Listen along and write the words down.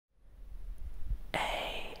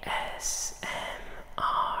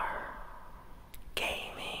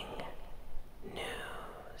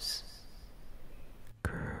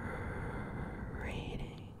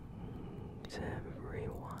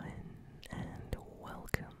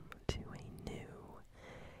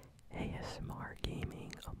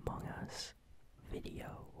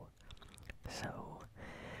video. So,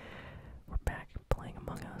 we're back playing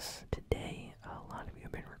Among Us today. A lot of you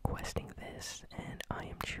have been requesting this, and I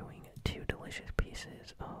am chewing 2 delicious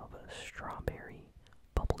pieces of strawberry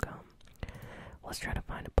bubblegum. Let's try to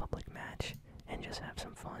find a public match and just have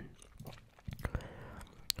some fun.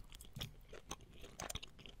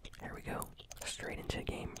 There we go. Straight into the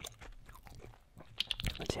game.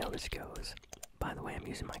 Let's see how this goes. By the way, I'm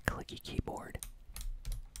using my clicky keyboard,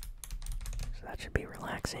 so that should be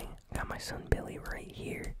relaxing. Got my son Billy right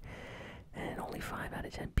here, and only 5 out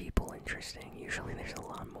of 10 people. Interesting. Usually there's a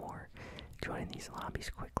lot more joining these lobbies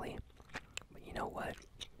quickly, but you know what?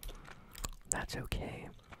 That's okay.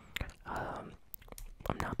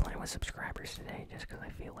 I'm not playing with subscribers today just because I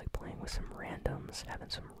feel like playing with some randoms, having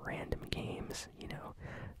some random games, you know.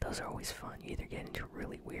 Those are always fun. You either get into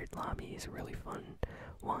really weird lobbies, really fun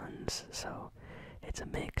ones, so it's a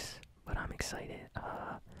mix, but I'm excited.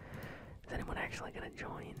 Is anyone actually gonna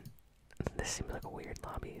join? This seems like a weird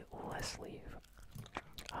lobby. Let's leave.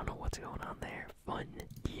 I don't know what's going on there.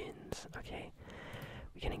 Funyuns. Okay,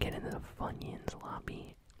 we're gonna get into the Funyuns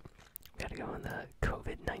lobby. We gotta go in the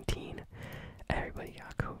COVID-19. Everybody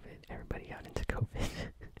got COVID. Everybody got into COVID.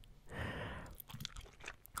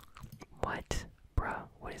 What? Bruh,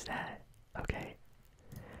 what is that? Okay.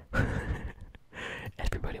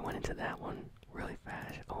 Everybody went into that one really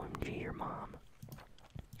fast. OMG, your mom.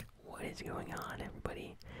 What is going on,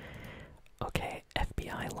 everybody? Okay,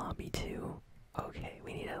 FBI lobby 2. Okay,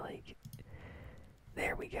 we need to, like...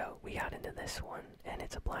 There we go. We got into this one, and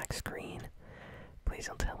it's a black screen. Please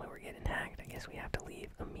don't tell me we're getting hacked. I guess we have to leave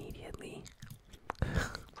immediately.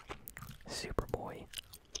 Superboy.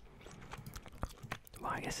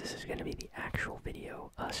 Well, I guess this is going to be the actual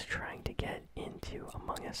video. Us trying to get into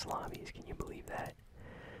Among Us lobbies. Can you believe that?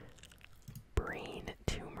 Brain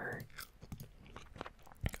tumor.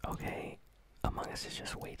 Okay. Among Us is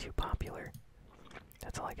just way too popular.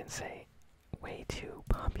 That's all I can say. Way too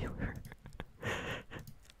popular.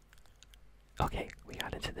 Okay, we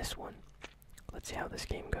got into this one. Let's see how this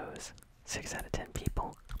game goes. 6 out of 10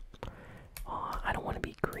 people. Aw, I don't want to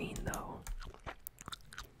be green though.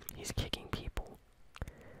 He's kicking people.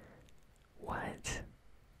 What?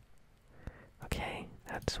 Okay,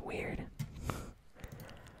 that's weird.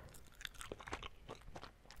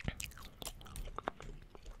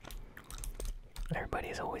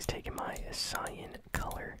 Everybody's always taking my cyan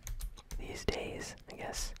color these days, I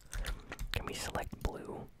guess. Can we select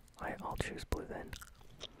blue? I'll choose blue then.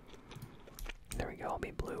 There we go, I'll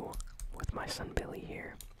be blue with my son Billy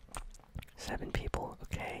here. 7 people,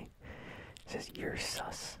 okay. It says you're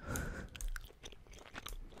sus.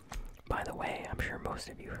 By the way, I'm sure most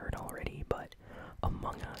of you heard already, but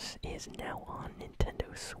Among Us is now on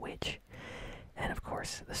Nintendo Switch. And of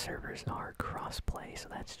course, the servers are cross-play, so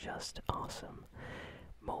that's just awesome.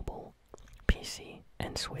 Mobile, PC,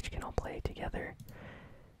 and Switch can all play together.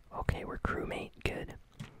 Okay, we're crewmate, good.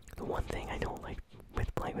 The one thing I don't like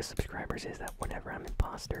with playing with subscribers is that whenever I'm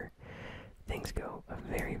imposter, things go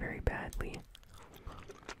very, very badly.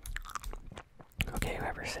 Okay,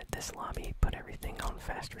 whoever set this lobby put everything on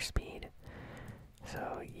faster speed.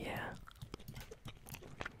 So, yeah.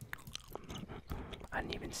 I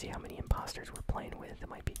didn't even see how many imposters we're playing with. It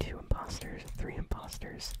might be 2 imposters, 3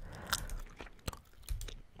 imposters.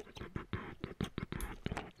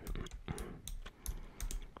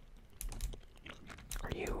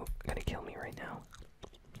 Are you gonna kill me right now?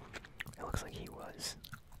 It looks like he was.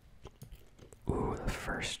 Ooh, the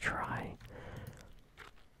first try.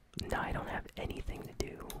 No, I don't have anything to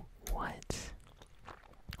do. What?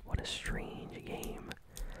 What a strange game.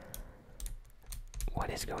 What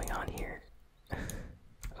is going on here?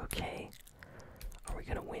 Okay. Are we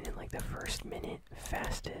gonna win in like the first minute?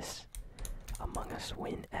 Fastest Among Us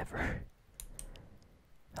win ever.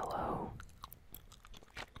 Hello?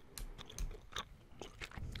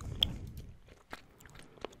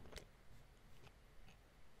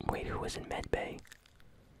 Wait, who was in medbay?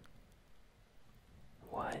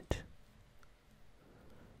 What?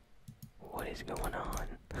 What is going on?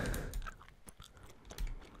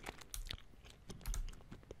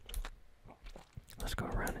 Let's go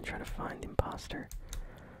around and try to find the imposter.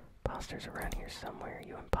 Imposter's around here somewhere,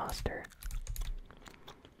 you imposter.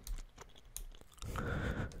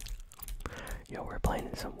 Yo, we're playing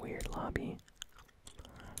in some weird lobby.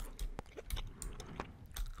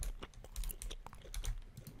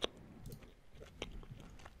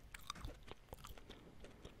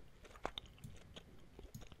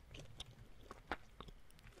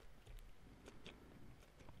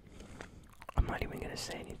 I'm not even gonna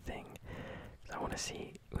say anything, because I want to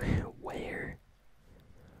see where.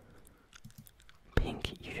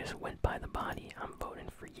 Pink, you just went by the body. I'm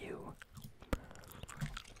for you.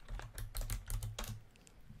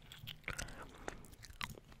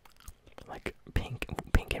 Like pink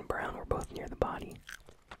and brown were both near the body.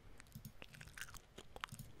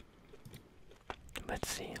 Let's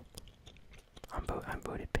see. I'm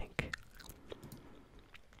voted pink.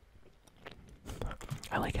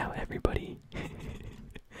 I like how everybody.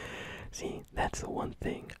 See, that's the one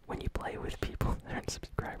thing when you play with people that aren't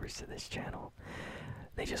subscribers to this channel.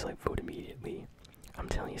 They just like vote immediately. I'm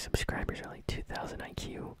telling you, subscribers are like 2,000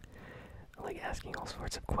 IQ. Like asking all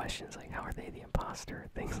sorts of questions, like how are they the imposter,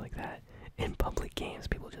 things like that. In public games,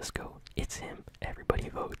 people just go, "It's him." Everybody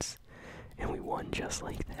votes, and we won just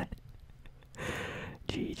like that.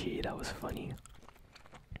 GG, that was funny.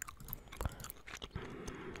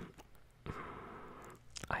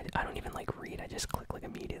 I don't even like read. I just click like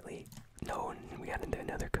immediately. No, we got into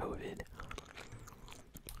another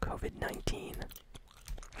COVID-19.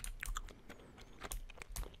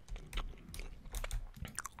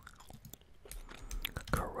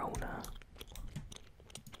 Corona.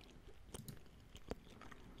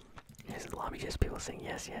 Is the lobby just people saying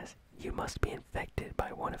yes, yes? You must be infected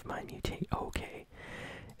by one of my mutate. Okay.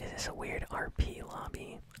 Is this a weird RP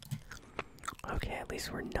lobby? Okay, at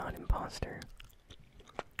least we're not imposter.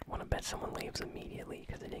 Wanna bet someone leaves immediately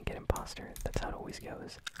because they didn't get imposter. That's how it always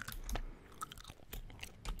goes.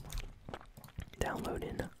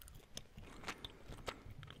 Downloading.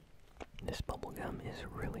 This bubblegum is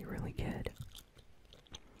really, really good.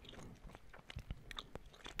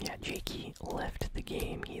 Yeah, Jakey left the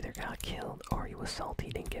game. He either got killed or he was salty,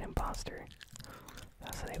 didn't get imposter.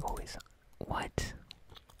 That's how they always. What?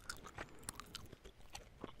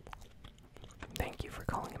 Thank you for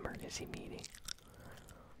calling emergency meeting.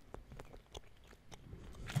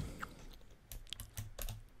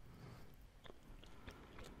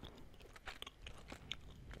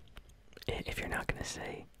 If you're not gonna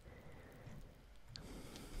say.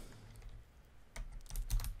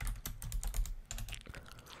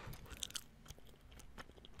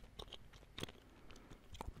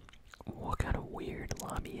 What kind of weird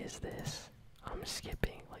lobby is this? I'm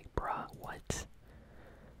skipping, like, bruh, what?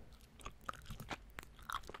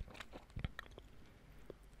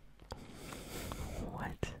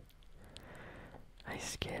 What? I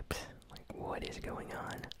skipped. Like, what is going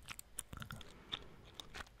on?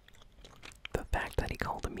 The fact that he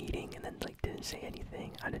called a meeting and then, like, didn't say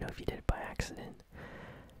anything. I don't know if he did it by accident.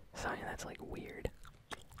 Something that's, like, weird.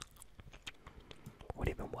 What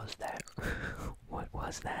even was that? What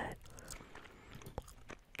was that?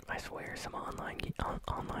 I swear, some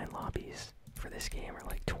online lobbies for this game are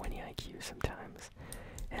like 20 IQ sometimes.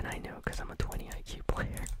 And I know because I'm a 20 IQ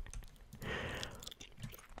player.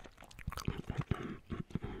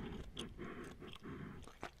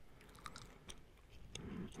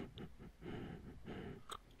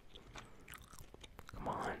 Come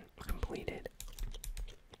on, completed.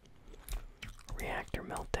 Reactor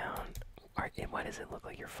meltdown. Why does it look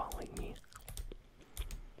like you're following me?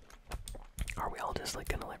 Are we all just like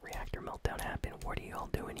gonna let reactor meltdown happen? What are you all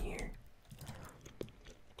doing here?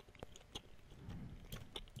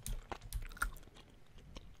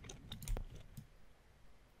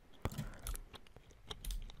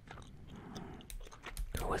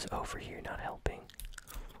 Who was over here not helping?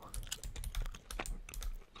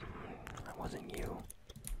 That wasn't you.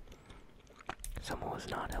 Someone was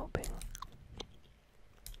not helping.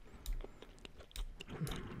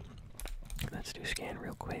 Let's do scan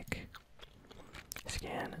real quick.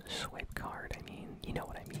 Scan, swipe card, I mean, you know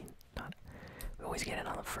what I mean. We always get it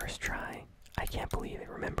on the first try. I can't believe it.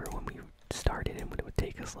 Remember when we started and it would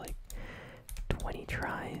take us like 20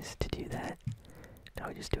 tries to do that? Now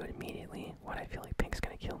we just do it immediately. What, I feel like Pink's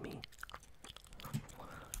gonna kill me.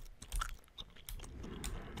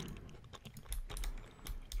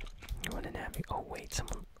 What an Abby. Oh wait,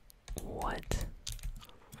 someone. What?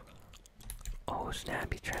 Oh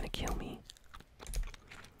snap, he's trying to kill me.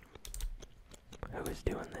 Who is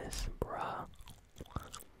doing this? Bruh.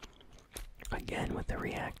 Again with the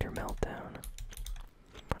reactor meltdown.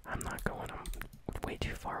 I'm not going. I'm way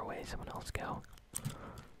too far away. Someone else go.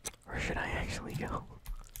 Or should I actually go?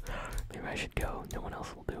 Maybe I should go. No one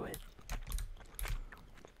else will do it.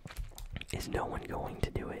 Is no one going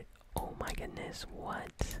to do it? Oh my goodness,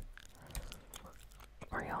 what?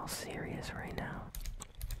 Are y'all serious right now?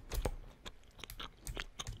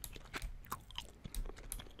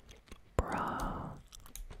 Bruh.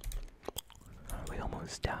 We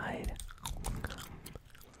almost died.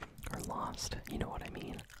 Or lost, you know what I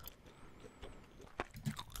mean.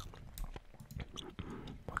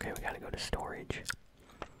 Okay, we gotta go to storage.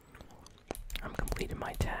 I'm completing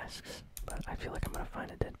my tasks, but I feel like I'm gonna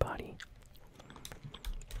find a dead body.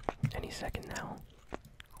 any second now.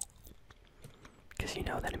 Because you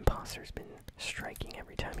know that Impostor's been striking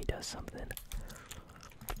every time he does something.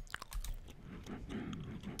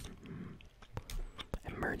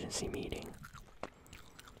 Emergency meeting.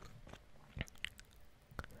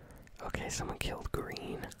 Okay, someone killed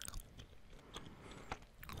Green.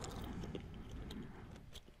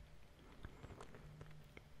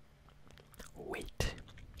 Wit.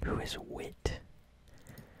 Who is Wit?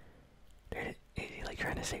 Is he like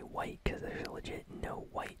trying to say white? Because there's legit no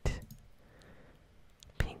white.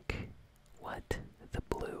 Pink. What? The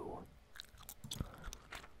blue.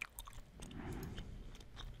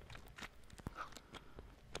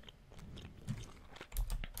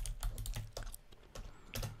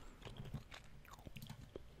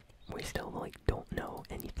 We still like don't know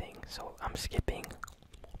anything, so I'm skipping.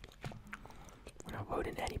 We're not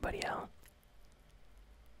voting anybody out.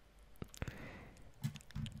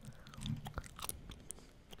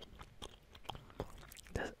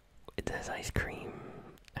 Does Ice Cream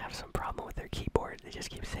have some problem with their keyboard? They just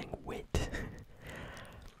keep saying wit.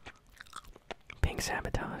 Pink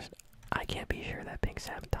sabotaged. I can't be sure that Pink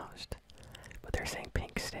sabotaged, but they're saying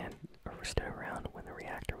Pink stood around when the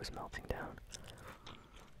reactor was melting down.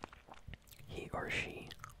 He or she.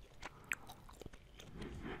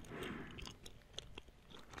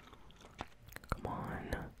 Come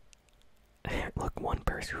on. Look, one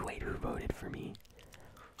person who voted for me.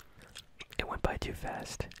 It went by too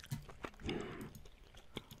fast.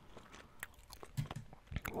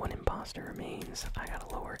 One imposter remains. I got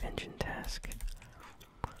a lower engine task.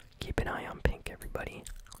 Keep an eye on Pink, everybody.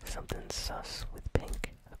 Something's sus with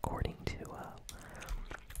Pink, according to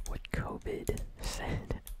what COVID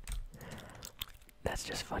said. That's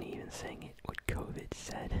just funny even saying it, what COVID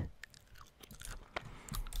said.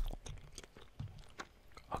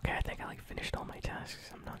 Okay, I think I like finished all my tasks,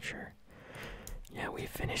 I'm not sure. Yeah, we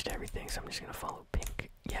finished everything, so I'm just gonna follow Pink.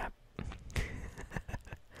 Yeah.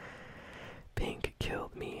 Pink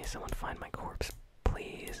killed me. Someone find my corpse.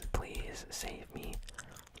 Please, please save me.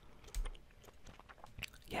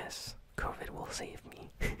 Yes, COVID will save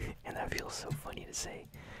me. And that feels so funny to say.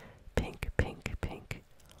 Pink, Pink, Pink.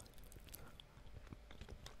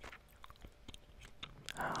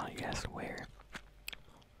 Oh, you asked where?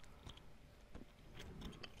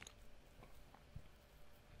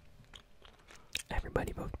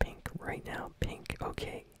 Everybody vote Pink right now. Pink,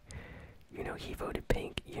 okay. You know he voted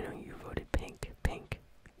Pink. You know you voted Pink. Pink.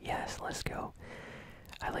 Yes, let's go.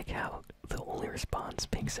 I like how the only response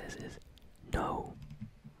Pink says is no.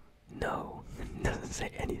 No. Doesn't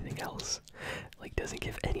say anything else. Like, doesn't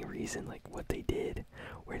give any reason, like what they did,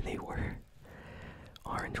 where they were.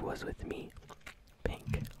 Orange was with me.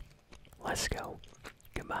 Pink. Let's go.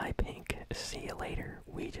 Goodbye, Pink. See you later.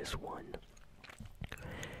 We just won.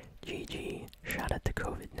 GG. Shout out to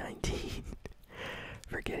COVID-19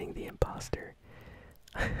 for getting the imposter.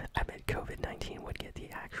 I bet COVID-19 would get the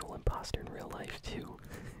actual imposter in real life too.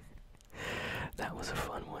 That was a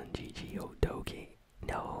fun one. GG Odoge.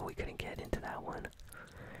 No, we couldn't get into that one.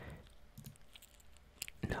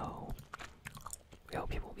 No. We hope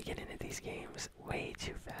people will get into these games way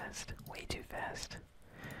too fast. Way too fast.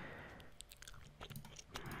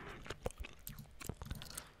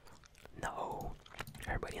 No.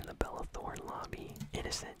 Everybody in the Bella Thorne lobby.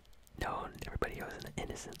 Innocent. No, everybody goes in the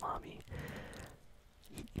innocent lobby.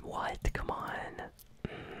 What? Come on.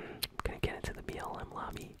 I'm gonna get into the BLM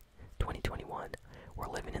lobby. 2021. We're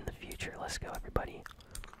living in the future. Let's go, everybody.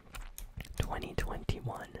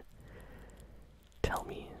 2021. Tell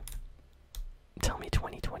me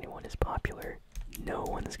 2021 is popular. No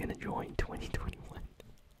one is gonna join 2021.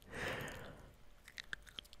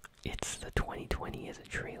 It's the 2020 is a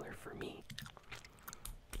trailer for me.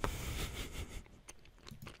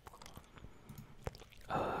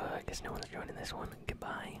 I guess no one's joining this one.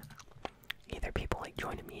 Goodbye. Either people like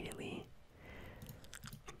join immediately.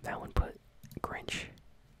 That one put Grinch.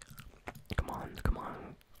 Come on, come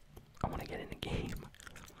on. I want to get in the game.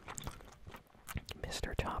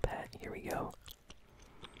 Mr. Top Hat, here we go.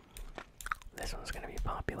 This one's gonna be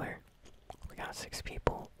popular. We got 6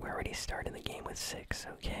 people. We're already starting the game with 6,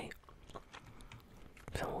 okay?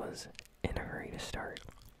 Someone was in a hurry to start.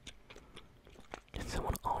 And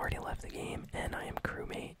someone already left the game, and I am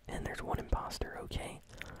crewmate, and there's one imposter, okay?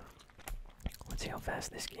 Let's see how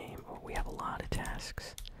fast this game. Oh, we have a lot of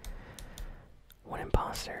tasks. One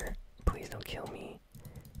imposter. Please don't kill me.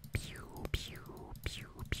 Pew, pew, pew,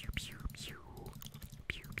 pew, pew, pew.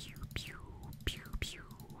 Pew, pew, pew, pew, pew,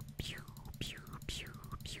 pew, pew, pew,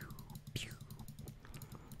 pew, pew.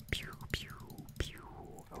 Pew, pew, pew.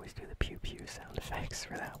 Always do the pew pew sound effects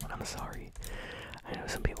for that one. I'm sorry. I know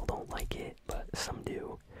some people don't like it, but some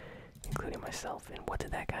do. including myself. And what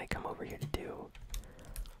did that guy come over here to do?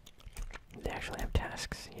 Do they actually have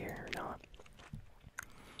tasks here or not?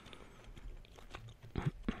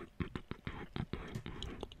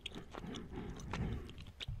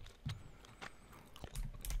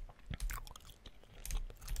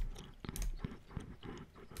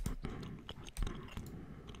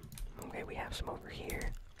 Okay, we have some over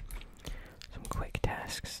here. Some quick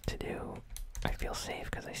tasks to do. I feel safe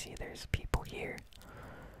because I see there's people here.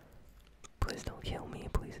 Please don't kill me.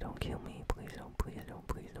 Please don't kill me. Please don't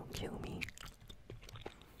kill me.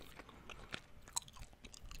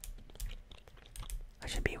 I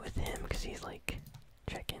should be with him because he's like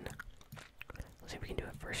checking. Let's see if we can do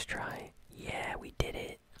it first try. Yeah, we did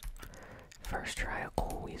it. First try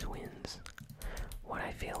always wins. What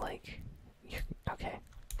I feel like. Okay.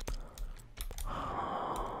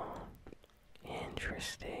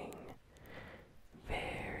 Interesting.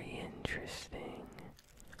 Very interesting.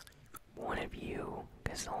 One of you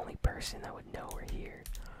is the only person that would know we're here.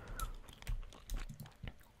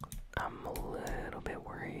 I'm a little bit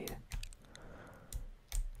worried.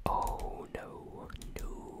 Oh no,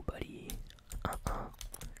 nobody.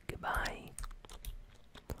 Goodbye.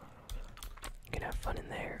 You can have fun in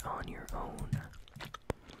there on your own.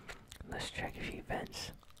 Let's check a few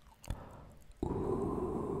vents. Ooh.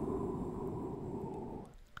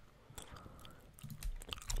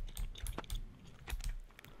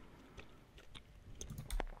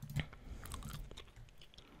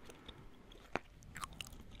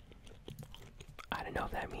 I don't know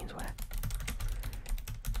if that means what.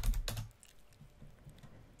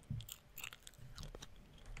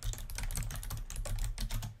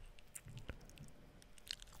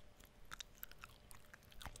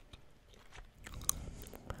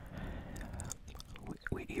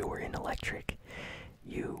 You were in electric.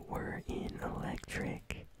 You were in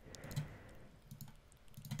electric.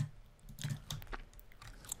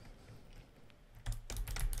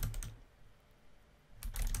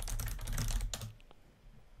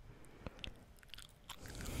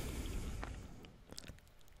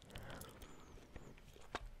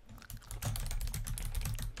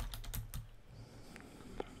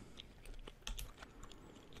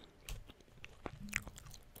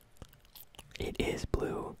 It is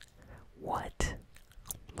blue. What?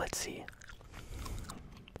 Let's see.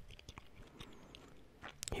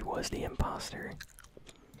 He was the imposter.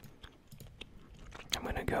 I'm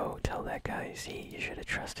gonna go tell that guy, see, you should have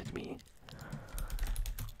trusted me.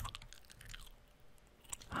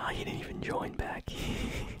 Ah, he didn't even join back.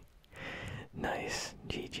 Nice.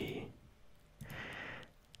 GG.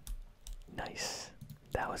 Nice.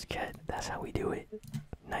 That was good. That's how we do it.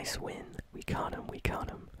 Nice win. We caught him.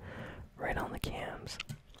 Right on the cams.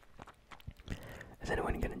 Is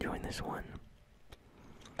anyone gonna join this one?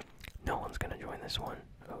 No one's gonna join this one.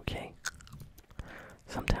 Okay.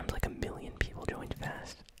 Sometimes like 1,000,000 people joined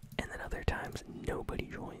fast, and then other times nobody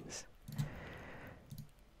joins.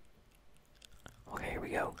 Okay, here we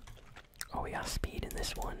go. Oh, we got speed in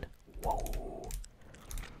this one. Whoa.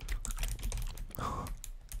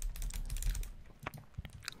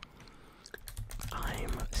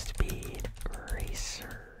 I'm Speed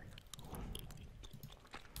Racer.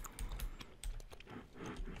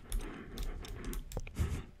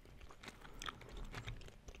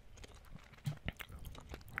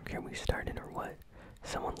 Okay, we started or what?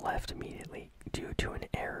 Someone left immediately due to an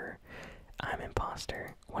error. I'm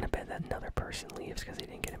imposter. Want to bet that another person leaves because they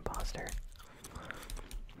didn't get imposter.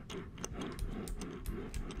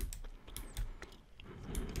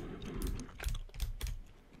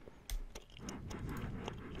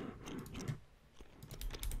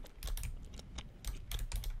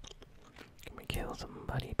 Can we kill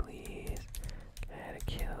somebody, please? Gotta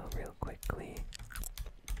kill real quickly.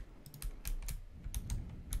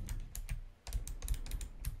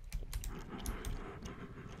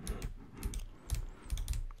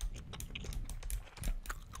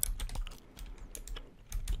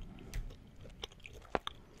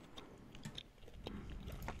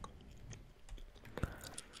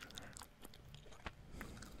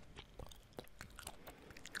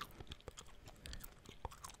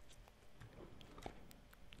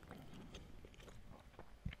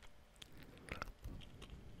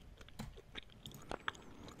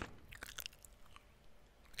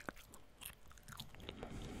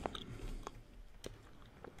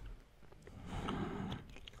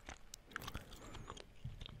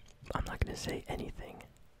 I'm not gonna say anything.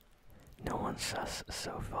 No one's sus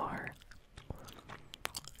so far.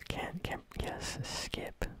 Can't yes,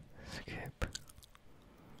 skip.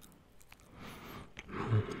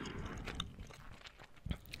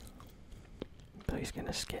 So he's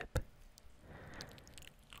gonna skip.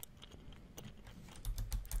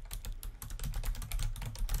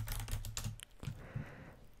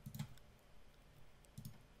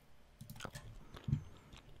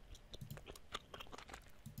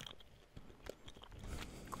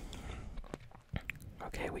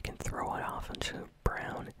 Okay, we can throw it off into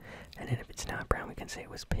brown, and then if it's not brown, we can say it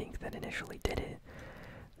was pink that initially did it.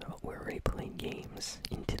 So we're already playing games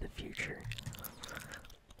into the future.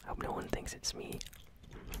 I hope no one thinks it's me.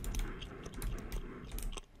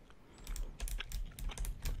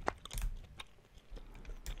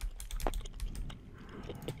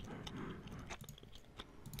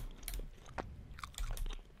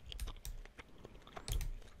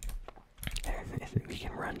 We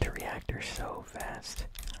can run to reactors so fast.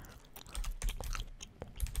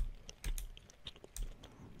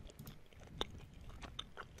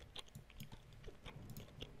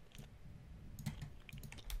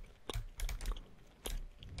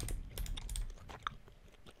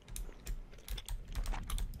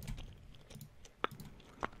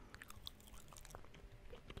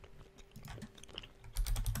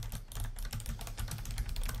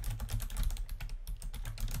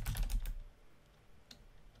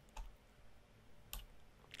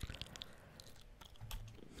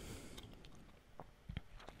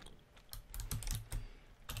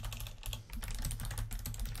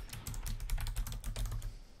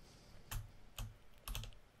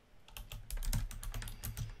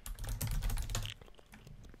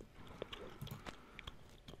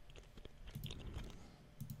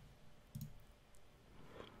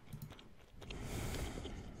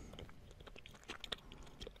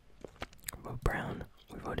 Vote brown.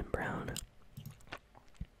 We voted brown.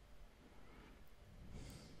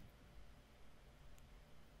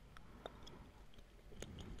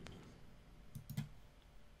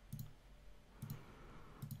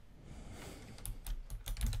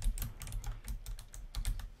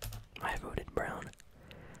 I voted brown.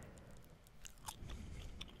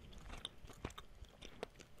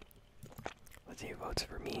 Let's see who votes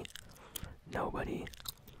for me. Nobody.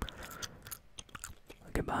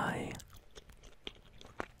 Goodbye.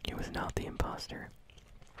 It was not the imposter.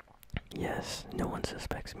 Yes, no one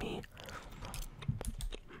suspects me.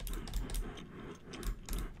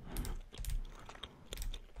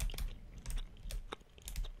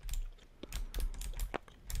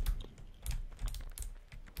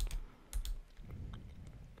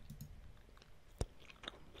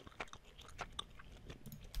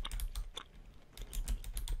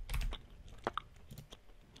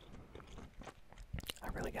 I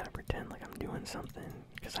really gotta pretend like I'm doing something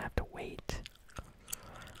because I have to wait.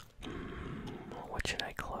 What should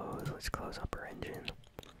I close? Let's close upper engine.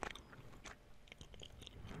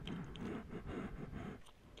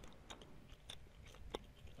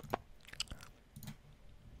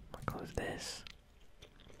 I'll close this.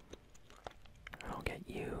 I'll get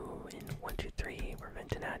you in 1, 2, 3. We're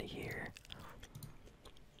venting out of here.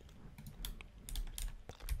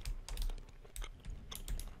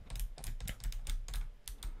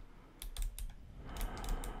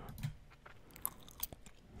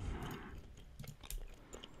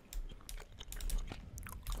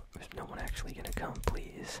 There's no one actually gonna come,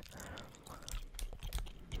 please.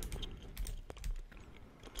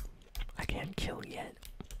 I can't kill yet.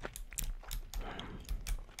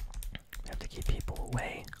 I have to keep people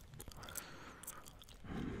away.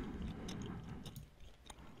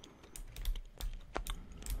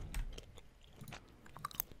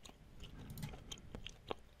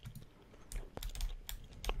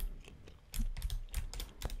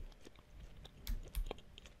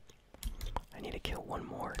 I need to kill one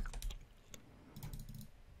more.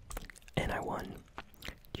 And I won.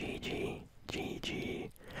 GG.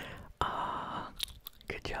 GG. Ah.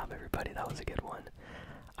 Good job, everybody. That was a good one.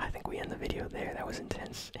 I think we end the video there. That was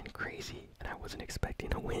intense and crazy, and I wasn't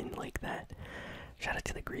expecting a win like that. Shout out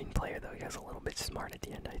to the green player, though. He was a little bit smart at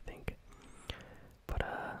the end, I think. But,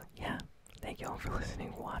 yeah. Thank you all for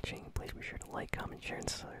listening, watching. Please be sure to like, comment, share,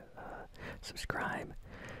 and subscribe.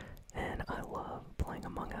 And I love playing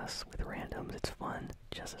Among Us with randoms. It's fun.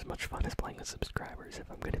 Just as much fun as playing with subscribers, if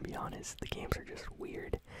I'm gonna be honest. The games are just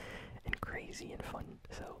weird and crazy and fun.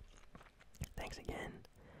 So, thanks again.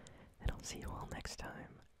 And I'll see you all next time.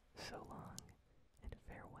 So long.